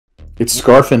It's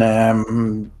Scarf and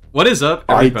Am. What is up,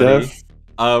 I everybody? def.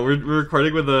 We're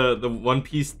recording with the One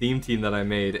Piece theme team that I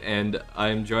made, and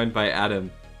I'm joined by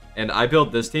Adam. And I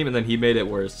built this team, and then he made it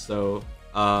worse. So,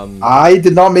 I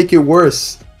did not make it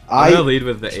worse. I'm gonna lead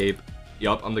with the ape.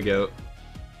 Yup, I'm the goat.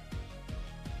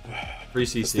 Free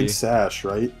CC. This thing's Sash,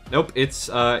 right? Nope, it's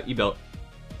E-belt.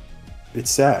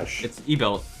 It's Sash. It's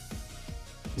E-belt.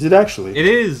 Is it actually? It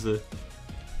is. You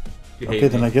hate Okay,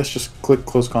 then me. I guess just click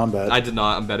close combat. I did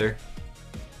not. I'm better.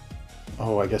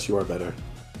 Oh, I guess you are better.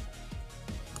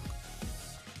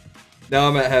 Now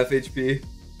I'm at half HP.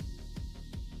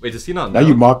 Wait, does he not Now know?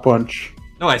 you Mach Punch.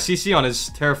 No, I CC on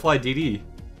his Terrafly DD.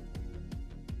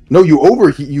 No,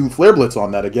 you Flare Blitz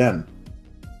on that again.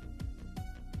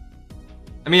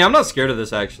 I mean, I'm not scared of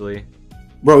this, actually.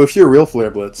 Bro, if you're a real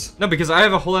Flare Blitz. No, because I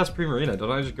have a whole ass Primarina.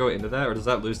 Don't I just go into that, or does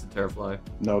that lose the Terrafly?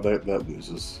 No, that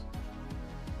loses.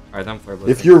 Alright, I'm Flare Blitzing.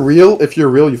 If you're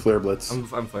real, you Flare Blitz. I'm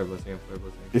Flare Blitzing, I'm Flare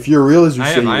Blitzing. If you're real as you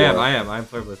say you are. I am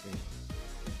Flare Blitzing.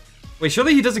 Wait,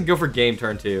 surely he doesn't go for game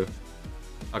turn 2.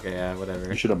 Okay, yeah, whatever.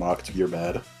 You should have mocked. You're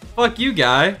bad. Fuck you,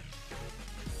 guy.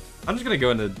 I'm just gonna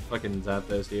go into fucking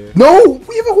Zapdos here. No!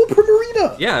 We have a whole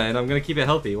Primarina! Yeah, and I'm gonna keep it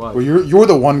healthy. Watch. Well, you're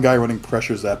the one guy running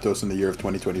Pressure Zapdos in the year of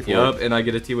 2024. Yup, and I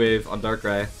get a T-Wave on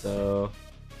Darkrai, so...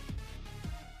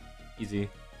 Easy,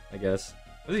 I guess.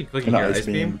 What is he clicking here? Ice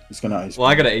Beam? He's gonna Ice Beam.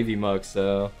 Well, I got an AV Mug,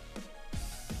 so...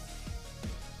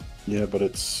 Yeah, but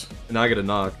it's... And now I get a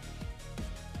Knock.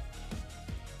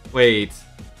 Wait.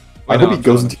 I no, hope he I'm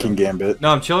goes chilling, into King Gambit.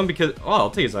 No, I'm chilling because... Oh, I'll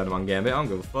take his item on Gambit. I don't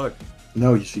give a fuck.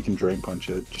 No, you can Drain Punch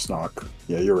it. Just knock.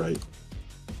 Yeah, you're right.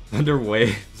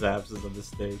 Underway Zaps is a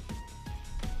mistake.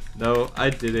 No,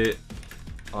 I did it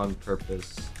on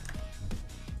purpose.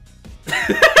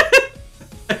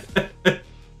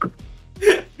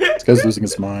 This guy's losing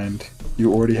his mind.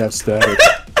 You already have static.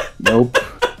 Nope.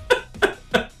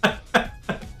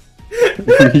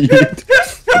 Read.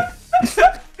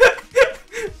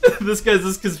 This guy's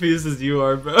as confused as you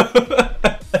are, bro.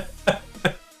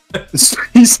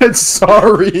 He said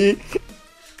sorry.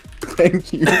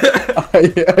 Thank you.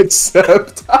 I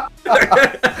accept.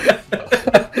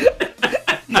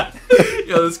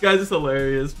 Yo, this guy's just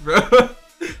hilarious, bro.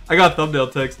 I got thumbnail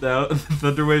text now.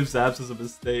 Thunderwave Zaps is a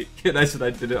mistake. And I said I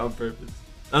did it on purpose.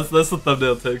 That's the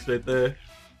thumbnail text right there.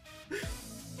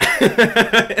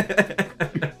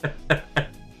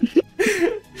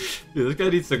 Dude, this guy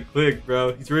needs to click,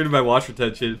 bro. He's reading my watch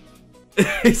retention.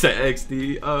 He said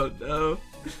XD. Oh no.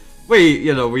 Wait,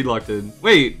 you know, we locked in.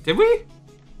 Wait, did we?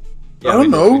 Yeah, I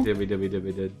don't know. We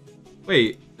did.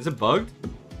 Wait, is it bugged?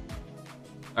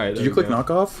 Alright, Did you click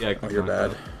knockoff? Yeah, I oh, clicked you're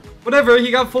knockoff. bad. Whatever, he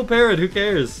got full parried, who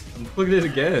cares? I'm clicking it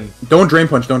again. Don't Drain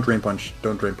Punch, don't Drain Punch,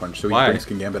 don't Drain Punch. So he Why? brings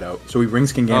King Gambit out. So he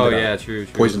brings King Gambit out. Oh yeah, true.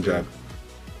 Poison true. Jab.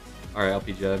 Alright,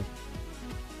 LP Jab.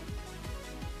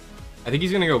 I think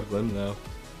he's gonna go Glim though.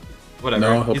 Whatever.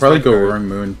 No, he'll he's probably red go card. Roaring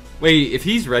Moon. Wait, if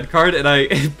he's red card and I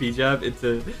P-Jab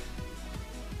into...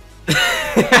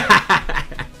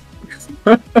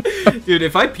 Dude,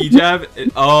 if I P-Jab...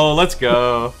 Oh, let's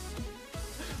go.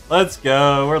 Let's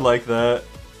go. We're like that.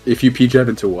 If you P-Jab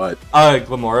into what?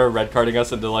 Glamora red carding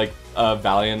us into like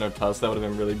Valiant or Tusk, that would have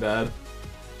been really bad.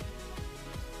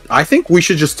 I think we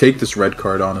should just take this red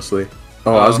card, honestly.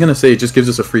 Oh, I was gonna say it just gives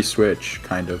us a free switch,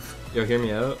 kind of. Yo, hear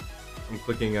me out. I'm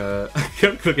clicking I'm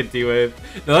clicking T-Wave.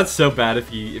 No, that's so bad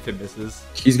if it misses.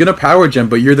 He's gonna Power Gem,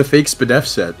 but you're the fake Spadef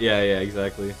set. Yeah,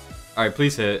 exactly. Alright,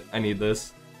 please hit. I need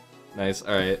this. Nice,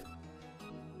 alright.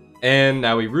 And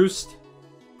now we Roost.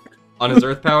 On his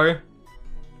Earth Power.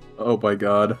 Oh my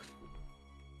god.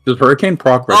 Does Hurricane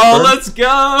proc red Oh, card? let's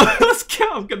go! Let's go!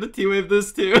 I'm gonna T-Wave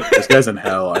this too. This guy's in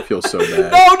hell. I feel so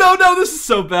bad. No! This is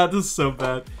so bad. This is so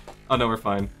bad. Oh no, we're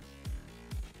fine.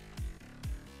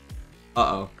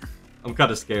 Uh-oh. I'm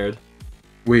kinda scared.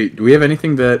 Wait, do we have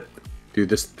anything that... Dude,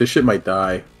 this shit might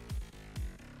die.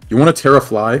 You want to Terra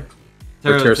Fly?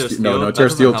 Or Terra Steel? No,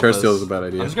 Terra Steel is a bad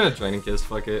idea. I'm just gonna Draining Kiss,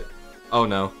 fuck it. Oh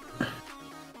no. Yeah,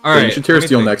 Alright. you should Terra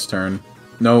Steel next turn.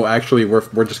 No, actually,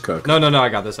 we're just cooked. No, I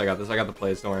got this. I got the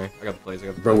plays, don't worry. I got the plays.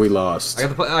 Bro, we lost. I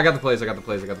got the plays. Do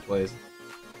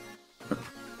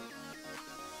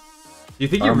you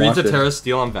think you read the Terra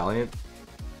Steel on Valiant?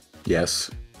 Yes.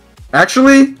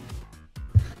 Actually...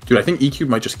 Dude, I think EQ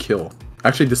might just kill.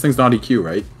 Actually, this thing's not EQ,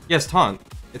 right? Yes, Taunt.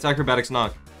 It's Acrobatics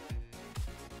Knock.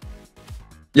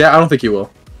 Yeah, I don't think he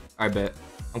will. I bet.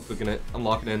 I'm clicking it. I'm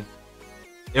locking in.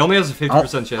 It only has a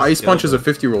 50% chance. Ice Punch is a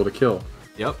 50 roll to kill.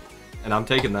 Yep. And I'm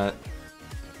taking that.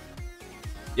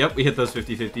 Yep, we hit those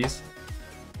 50-50s.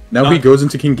 Now he goes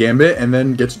into King Gambit and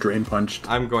then gets Drain Punched.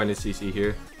 I'm going to CC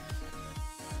here.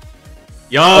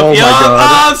 Yup, yup! My God.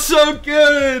 Ah, so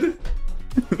good!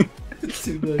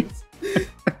 Too nice.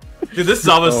 Dude, Dude, this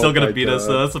Zama's still gonna beat us,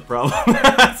 so that's a problem.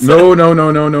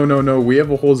 No. We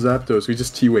have a whole Zapdos. We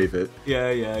just T-Wave it.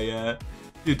 Yeah.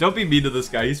 Dude, don't be mean to this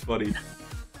guy. He's funny.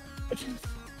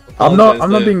 I'm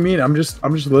not being mean. I'm just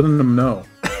letting him know.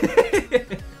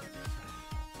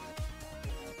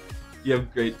 You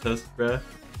have great test, bruh.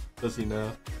 Does he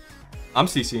know? I'm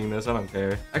CCing this. I don't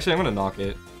care. Actually, I'm gonna knock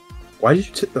it. Why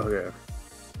did you? Okay.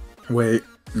 Wait,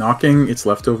 knocking its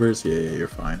leftovers? Yeah, you're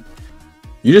fine.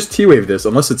 You just T-Wave this,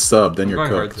 unless it's sub, then you're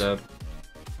cooked.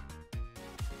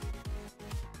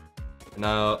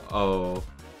 No, oh,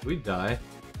 we die.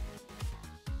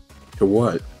 To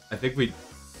what? I think we.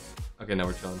 Okay, now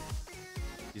we're chilling.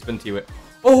 He's been T-Wave.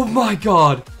 Oh my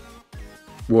god!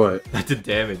 What? That did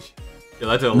damage. Yeah,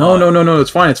 that did a lot. No, it's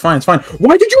fine.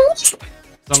 Why did you lose?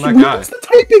 I'm that guy. We lose the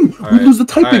typing! Right. We lose the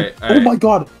typing! All right. Oh my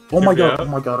god! Oh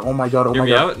my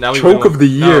god! Choke of the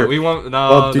year! No, we won't.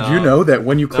 Did you know that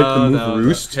when you click the move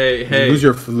Roost, you lose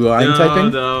your flying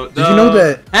typing? Did you know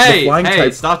that the flying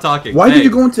type... stop talking. Why did you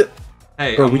go into...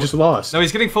 Hey, bro, we just lost. No,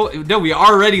 he's getting full... No, we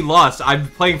already lost. I'm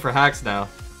playing for hacks now.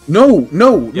 No.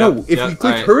 If we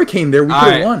clicked Hurricane there, we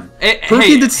could have won.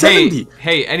 Hurricane did 70.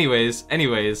 Hey, anyways,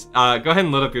 go ahead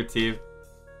and load up your team.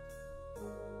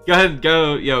 Go ahead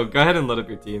and load up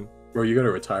your team. Bro, you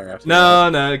gotta retire after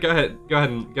that. No, go ahead.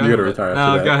 You gotta retire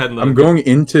after that. Go ahead and load I'm going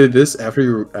into this after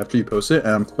you post it,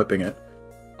 and I'm clipping it.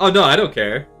 Oh, no, I don't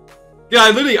care. Yeah,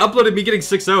 I literally uploaded me getting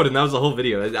 6-0'd, and that was the whole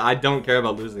video. I don't care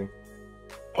about losing.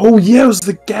 Oh, yeah, it was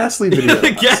the Ghastly video.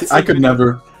 I could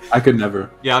never.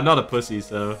 Yeah, I'm not a pussy,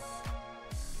 so...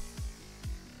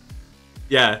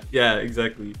 Yeah,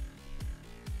 exactly.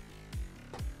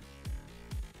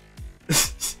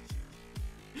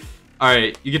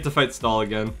 Alright, you get to fight Stall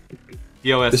again.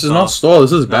 DOS This is not Stall,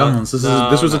 this is Balance.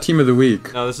 This was a team of the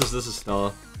week. No, this is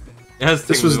Stall. It has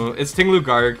Tinglu. It's Tinglu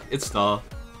Garg. It's Stall.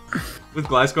 With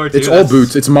Gliscor too. It's all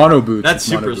boots. It's mono boots. That's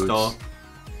super Stall.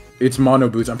 It's mono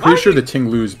boots. I'm pretty sure the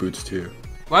Tinglu's boots too.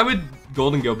 Why would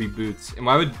Golden Go be boots? And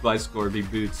why would Gliscor be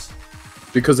boots?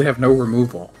 Because they have no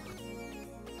removal.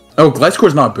 Oh,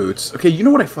 Gliscor's not boots. Okay, you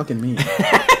know what I fucking mean.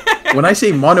 When I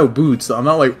say mono boots, I'm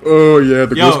not like, oh yeah,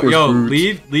 the Gliscor's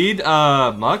boots. Lead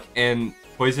Muck and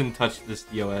Poison touch this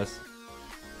DOS.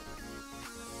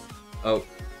 Oh,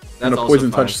 that's also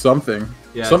Poison fine. touch something.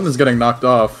 Yeah. Something's getting knocked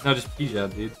off. No, just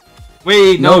P-Jab, dude.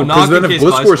 Wait, no, because then if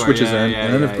Gliscor switches in,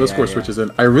 and then if Gliscor switches in,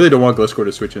 I really don't want Gliscor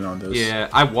to switch in on this. Yeah,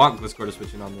 I want Gliscor to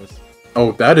switch in on this.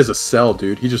 Oh, that is a sell,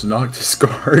 dude. He just knocked his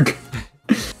Garg.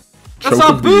 That's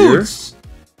not boots!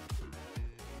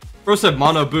 Bro said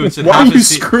mono boots. And why are you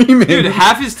screaming? Dude,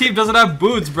 half his team doesn't have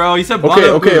boots, bro. He said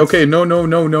mono boots. Okay. No.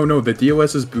 The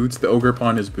DOS is boots. The Ogre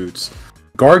Pawn is boots.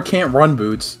 Garg can't run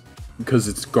boots because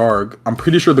it's Garg. I'm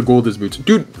pretty sure the gold is boots.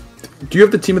 Dude, do you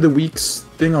have the Team of the Weeks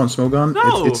thing on Smogon?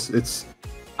 No. It's.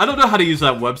 I don't know how to use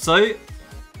that website.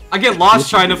 I get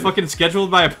lost trying to fucking schedule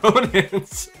my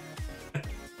opponents.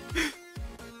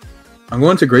 I'm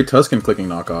going to Great Tusk and clicking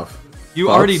knockoff. You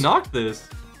already knocked this.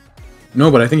 No,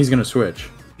 but I think he's gonna switch.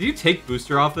 Did you take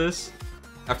booster off this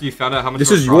after you found out how much?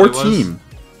 This is your team.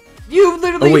 You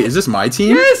literally. Oh wait, is this my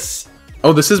team? Yes.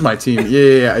 Oh, this is my team.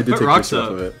 Yeah. I did take booster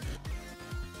off of it.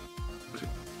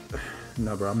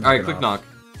 No, bro. I'm not. Alright, quick knock.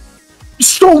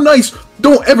 So nice.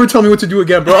 Don't ever tell me what to do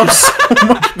again, bro. I'm so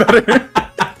much better.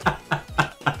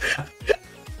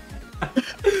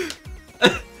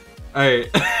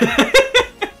 Alright.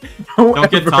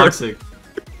 Don't get toxic.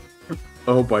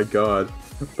 Oh my god.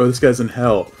 Bro, this guy's in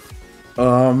hell.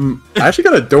 I actually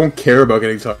kinda don't care about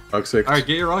getting toxic. Alright,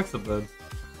 get your rocks up then.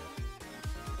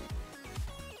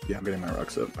 Yeah, I'm getting my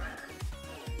rocks up.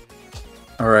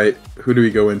 Alright, who do we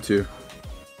go into?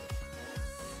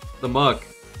 The Muck.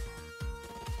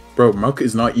 Bro, Muck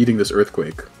is not eating this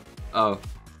Earthquake. Oh.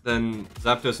 Then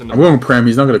Zapdos and I'm going Prem,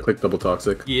 he's not gonna click double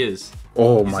toxic. He is.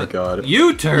 Oh my god.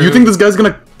 U-turn! You think this guy's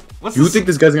gonna... think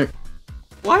this guy's gonna...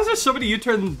 Why is there so many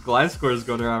U-turn Gliscors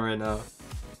going around right now?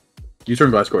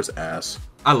 U-turn Gliscor's ass.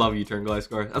 I love U-turn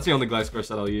Gliscor. That's the only Gliscor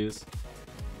set I'll use.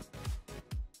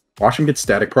 Watch him get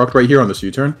static proc right here on this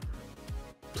U-turn.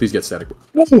 Please get static.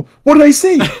 Whoa! What did I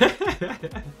say?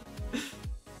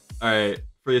 Alright.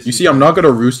 You see, I'm not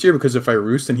gonna roost here because if I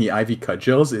roost and he IV cut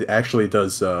gels, it actually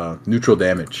does neutral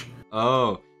damage.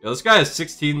 Oh. Yo, this guy has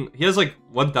 16... He has like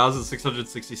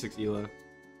 1,666 ELO.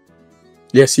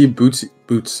 Yes, he boots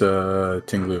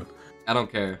Tinglu. I don't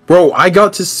care. Bro, I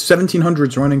got to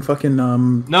 1700s running fucking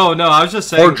No, I was just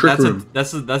saying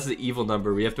that's the evil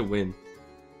number. We have to win.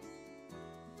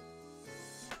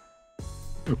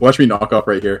 Watch me knock off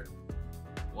right here.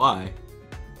 Why?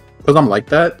 Because I'm like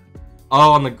that.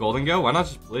 Oh, on the Golden Go? Why not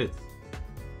just Blitz?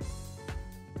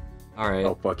 Alright.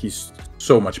 Oh fuck, he's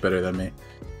so much better than me.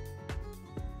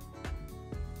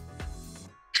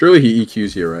 Surely he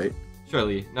EQs here, right?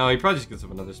 Surely. No, he probably just gets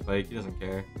up another spike. He doesn't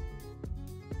care.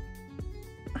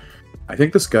 I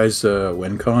think this guy's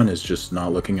win con is just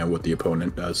not looking at what the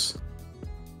opponent does.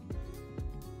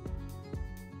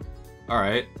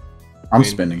 Alright. I'm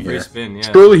spinning here. Spin,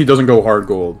 yeah. Surely he doesn't go hard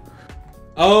gold.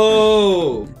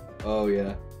 Oh! Oh,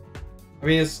 yeah. I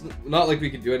mean, it's not like we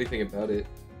can do anything about it.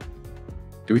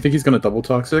 Do we think he's gonna double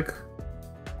toxic?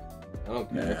 I don't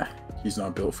care. Nah, he's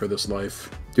not built for this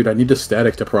life. Dude, I need the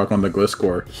static to proc on the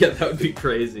Gliscor. Yeah, that would be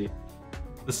crazy.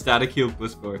 The static heal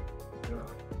Gliscor.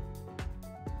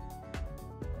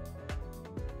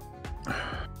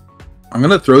 I'm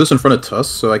gonna throw this in front of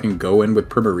Tusk so I can go in with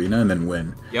Primarina and then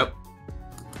win. Yep.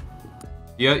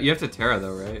 Yeah, you have to Terra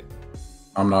though, right?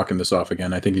 I'm knocking this off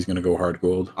again. I think he's gonna go hard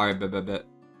gold. Alright, bet.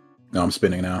 No, I'm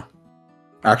spinning now.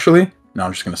 Actually? No,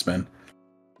 I'm just gonna spin.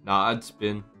 Nah, I'd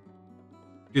spin.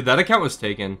 Dude, that account was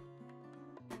taken.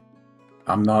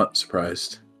 I'm not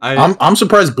surprised. I'm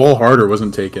surprised Bull Harder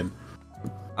wasn't taken.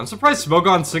 I'm surprised Smoke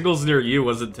on Singles Near You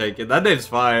wasn't taken. That name's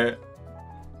fire.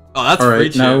 Oh, that's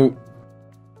alright. Now,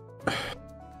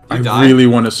 I really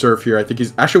want to surf here. I think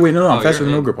he's actually wait. No, I'm faster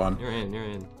than Ogrepon. You're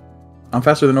in. I'm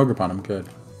faster than Ogrepon. I'm good.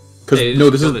 Because hey, no,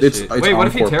 this is it's wait. What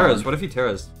if he Terras? What if he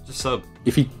Terras? Just sub.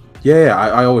 If he, yeah,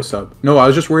 I always sub. No, I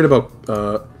was just worried about.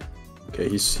 Okay,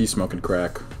 he's smoking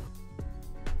crack.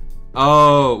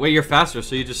 Oh wait, you're faster,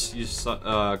 so you just use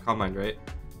Calm Mind, right?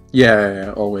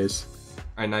 Yeah, always.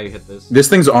 Alright, now you hit this. This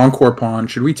thing's Encore Pawn.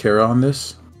 Should we Terra on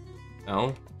this?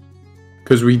 No.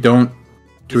 Because we don't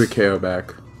do a KO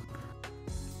back.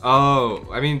 Oh,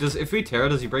 I mean, if we Terra,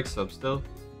 does he break sub still?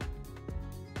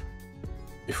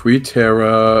 If we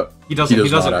Terra, he doesn't. He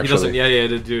doesn't. Yeah.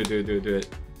 Do it.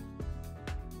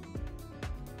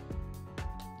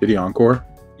 Did he Encore?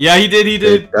 Yeah, he did.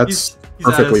 Okay, that's he's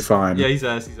perfectly ass. fine. Yeah, he's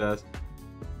ass.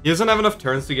 He doesn't have enough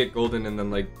turns to get golden, and then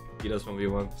like he does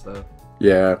 1v1 so.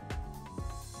 Yeah.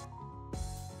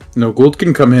 No, gold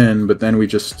can come in, but then we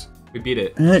beat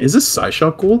it. Is this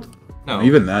Psyshock gold? No.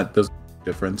 Even that doesn't make a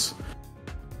difference.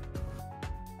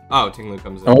 Oh, Tinglu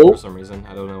comes in for some reason.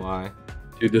 I don't know why.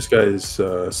 Dude, this guy is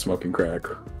smoking crack.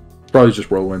 It's probably just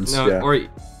whirlwinds. No, yeah.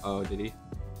 Oh, did he?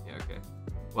 Yeah, okay.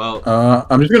 Well,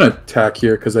 I'm just gonna attack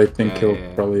here because I think he'll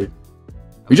probably.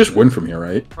 We just win from here,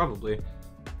 right? Probably.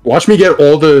 Watch me get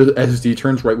all the SD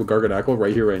turns right with Garganackle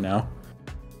right here, right now.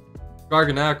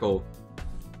 Garganackle.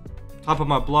 Top of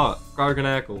my block.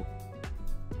 Garganackle.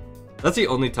 That's the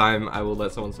only time I will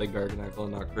let someone say Garganackle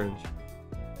and not cringe.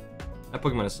 That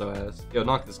Pokemon is so ass. Yo,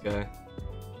 knock this guy.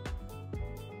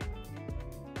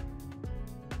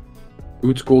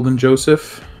 Boots Golden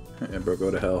Joseph. Yeah, bro, go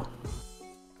to hell.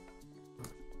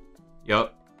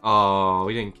 Yup. Oh,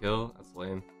 we didn't kill? That's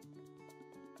lame.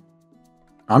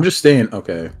 I'm just staying.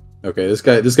 Okay. This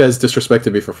guy's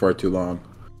disrespected me for far too long.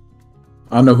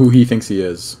 I don't know who he thinks he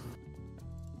is.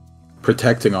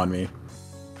 Protecting on me.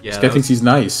 Yeah, this guy thinks he's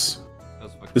nice.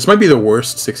 This might be the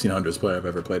worst 1600s player I've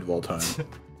ever played of all time.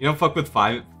 You don't fuck with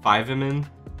five him in?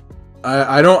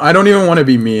 I don't even want to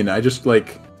be mean. I just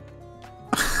like.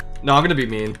 No, I'm gonna be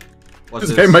mean. Watch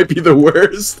this guy might be the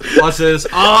worst. Watch this.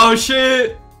 Oh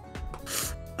shit!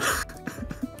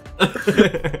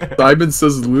 Simon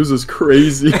says lose is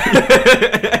crazy.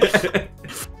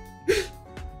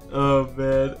 Oh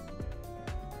man.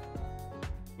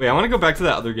 Wait, I want to go back to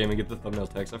that other game and get the thumbnail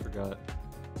text. I forgot.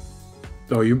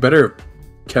 Oh, you better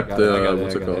kept the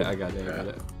what's it called? I got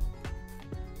it.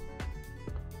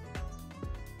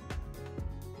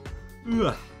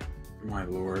 My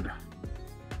lord.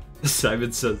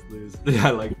 Simon says lose. Yeah,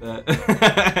 I like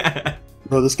that.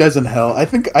 Bro, this guy's in hell. I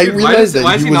think Dude, why is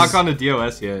he not on a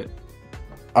DOS yet?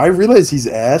 I realize he's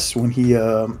ass when he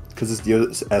because his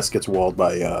DOS gets walled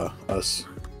by us.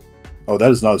 Oh,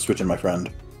 that is not a switch in my friend.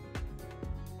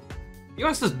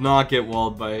 DOS does not get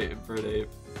walled by Verde.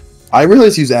 I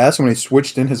realized he's ass when he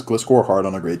switched in his Gliscor hard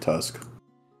on a Great Tusk.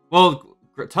 Well,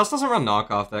 Tusk doesn't run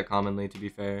knockoff that commonly, to be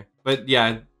fair. But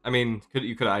yeah, I mean,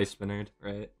 you could have ice spinnered,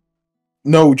 right?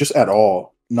 No, just at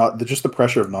all. Not just the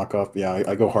pressure of knockoff. Yeah,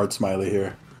 I go hard Smiley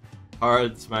here.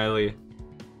 Hard Smiley.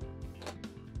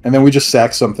 And then we just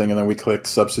sack something, and then we click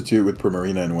substitute with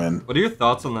Primarina and win. What are your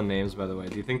thoughts on the names, by the way?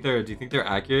 Do you think they're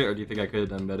accurate, or do you think I could have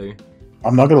done better?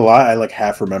 I'm not gonna lie, I like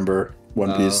half remember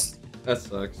One Piece. That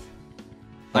sucks.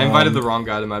 I invited the wrong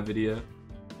guy to my video.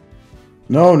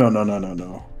 No.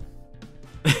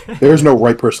 There's no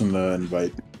right person to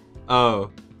invite.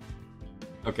 Oh.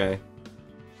 Okay.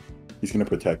 He's gonna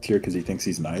protect here because he thinks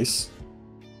he's nice.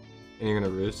 And you're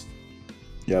gonna roost?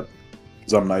 Yep.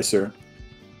 Because I'm nicer.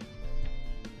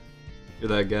 You're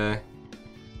that guy.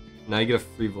 Now you get a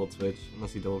free volt switch,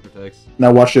 unless he double protects.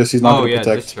 Now watch this. He's not Oh gonna yeah,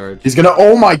 protect. discharge. He's gonna.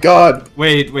 Oh my god.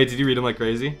 Wait, did you read him like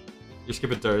crazy? You're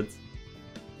skipping turns.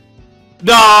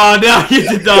 No, you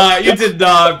did not. You did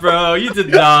not, bro. You did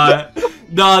not.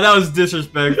 No, that was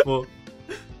disrespectful.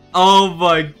 Oh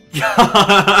my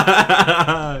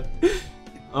god.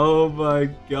 Oh my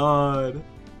god.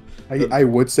 I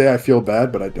would say I feel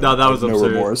bad, but I don't. No, that was no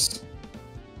absurd. remorse.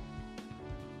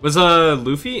 Was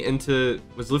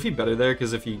Luffy better there?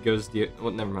 Because if he goes,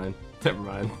 well, never mind. Never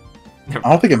mind. I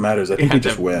don't think it matters. I think Yeah, we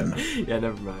just win. Yeah,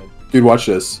 never mind. Dude, watch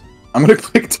this. I'm gonna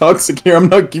click toxic here. I'm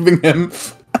not giving him.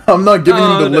 I'm not giving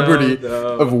him the liberty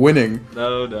of winning.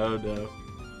 No.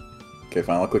 Okay,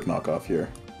 fine. I'll click knockoff here.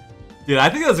 Dude, I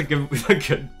think that was a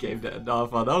good game to end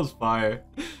off on. That was fire.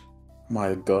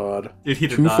 My god. Dude, he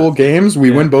did 2 not. full games.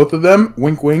 We win both of them.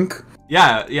 Wink, wink.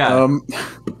 Yeah.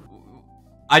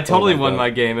 I totally won God. my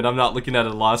game, and I'm not looking at a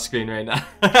loss screen right now.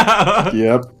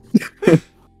 Yep.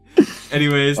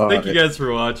 Anyways, thank you guys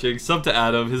for watching. Sub to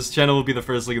Adam. His channel will be the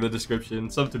first link in the description.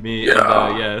 Sub to me. Yeah.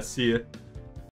 And yeah, see ya.